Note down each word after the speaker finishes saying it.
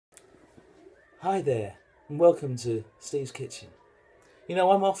Hi there, and welcome to Steve's Kitchen. You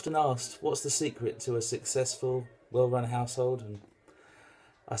know, I'm often asked, what's the secret to a successful, well-run household? And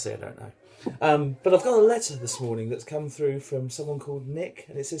I say I don't know. But I've got a letter this morning that's come through from someone called Nick,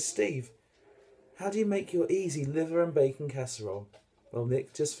 and it says, Steve, how do you make your easy liver and bacon casserole? Well,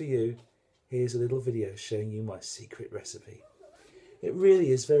 Nick, just for you, here's a little video showing you my secret recipe. It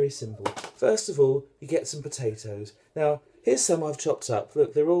really is very simple. First of all, you get some potatoes. Now, here's some I've chopped up.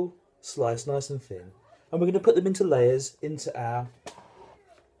 Look, they're all sliced nice and thin. And we're going to put them into layers into our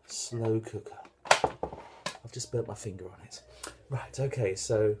slow cooker. I've just burnt my finger on it. Right, okay,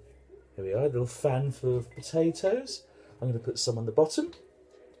 so here we are, a little fan full of potatoes. I'm going to put some on the bottom.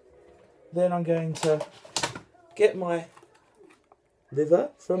 Then I'm going to get my liver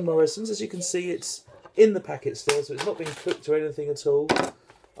from Morrison's. As you can see, it's in the packet still, so it's not been cooked or anything at all.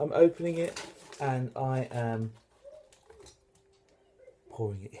 I'm opening it and I am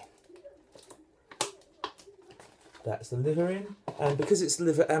pouring it in. That's the liver in, and because it's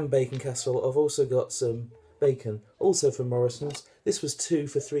liver and bacon casserole, I've also got some bacon, also from Morrison's. This was 2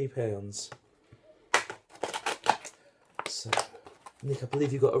 for £3. So, Nick, I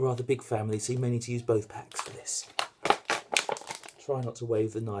believe you've got a rather big family, so you may need to use both packs for this. Try not to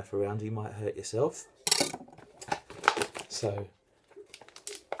wave the knife around, you might hurt yourself. So,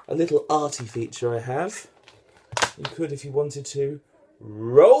 a little arty feature I have. You could, if you wanted to,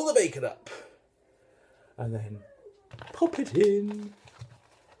 roll the bacon up and then pop it in.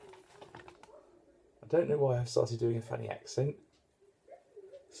 I don't know why I've started doing a funny accent.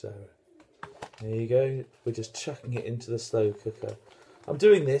 So, there you go. We're just chucking it into the slow cooker. I'm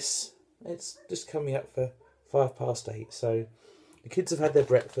doing this, it's just coming up for 8:05. So, the kids have had their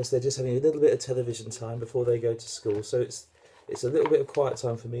breakfast. They're just having a little bit of television time before they go to school. So, it's a little bit of quiet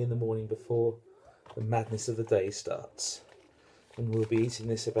time for me in the morning before the madness of the day starts. And we'll be eating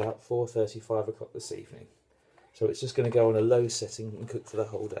this about 4:30, 5 o'clock this evening. So it's just going to go on a low setting and cook for the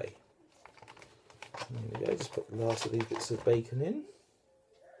whole day. There we go, just put the last of these bits of bacon in.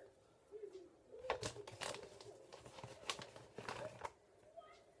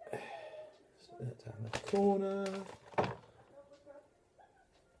 Set that down the corner.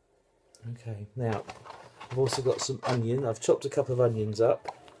 Okay, now I've also got some onion. I've chopped a couple of onions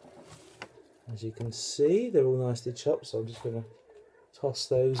up. As you can see, they're all nicely chopped, so I'm just going to toss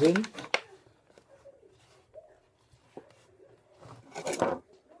those in.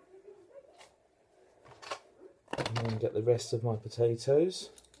 And then get the rest of my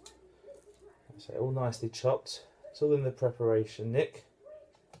potatoes. So all nicely chopped. It's all in the preparation, Nick.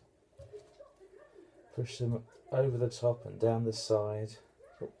 Push them over the top and down the side.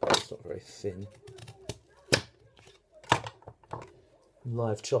 Oh, it's not very thin.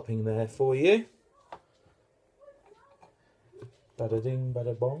 Live chopping there for you. Bada ding,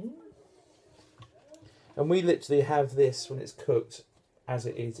 bada bong. And we literally have this when it's cooked as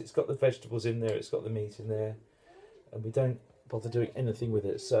it is. It's got the vegetables in there, it's got the meat in there, and we don't bother doing anything with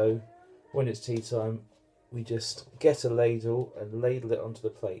it. So when it's tea time, we just get a ladle and ladle it onto the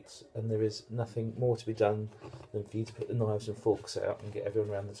plates, and there is nothing more to be done than for you to put the knives and forks out and get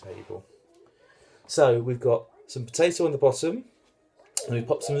everyone around the table. So we've got some potato on the bottom, and we've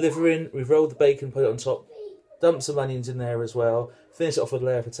popped some liver in, we've rolled the bacon, put it on top, dumped some onions in there as well, finish it off with a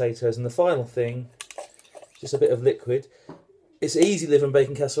layer of potatoes, and the final thing, just a bit of liquid. It's easy liver and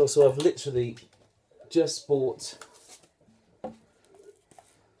bacon casserole, so I've literally just bought a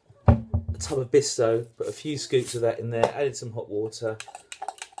tub of Bisto, put a few scoops of that in there, added some hot water,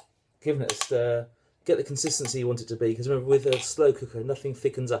 given it a stir, get the consistency you want it to be, because remember with a slow cooker nothing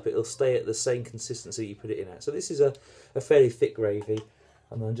thickens up, it'll stay at the same consistency you put it in at. So this is a fairly thick gravy,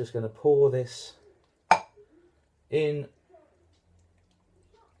 and I'm just going to pour this in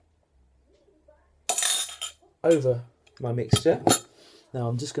over my mixture. Now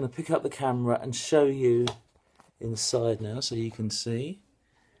I'm just going to pick up the camera and show you inside now so you can see.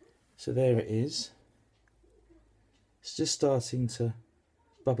 So there it is. It's just starting to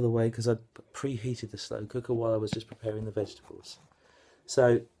bubble away because I preheated the slow cooker while I was just preparing the vegetables.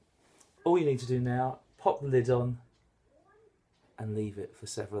 So all you need to do now, pop the lid on and leave it for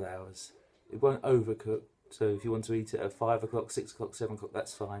several hours. It won't overcook, so if you want to eat it at 5 o'clock, 6 o'clock, 7 o'clock,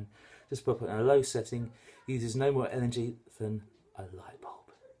 that's fine. Just pop it in a low setting, uses no more energy than a light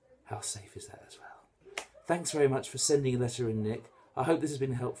bulb. How safe is that as well? Thanks very much for sending a letter in, Nick. I hope this has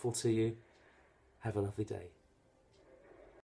been helpful to you. Have a lovely day.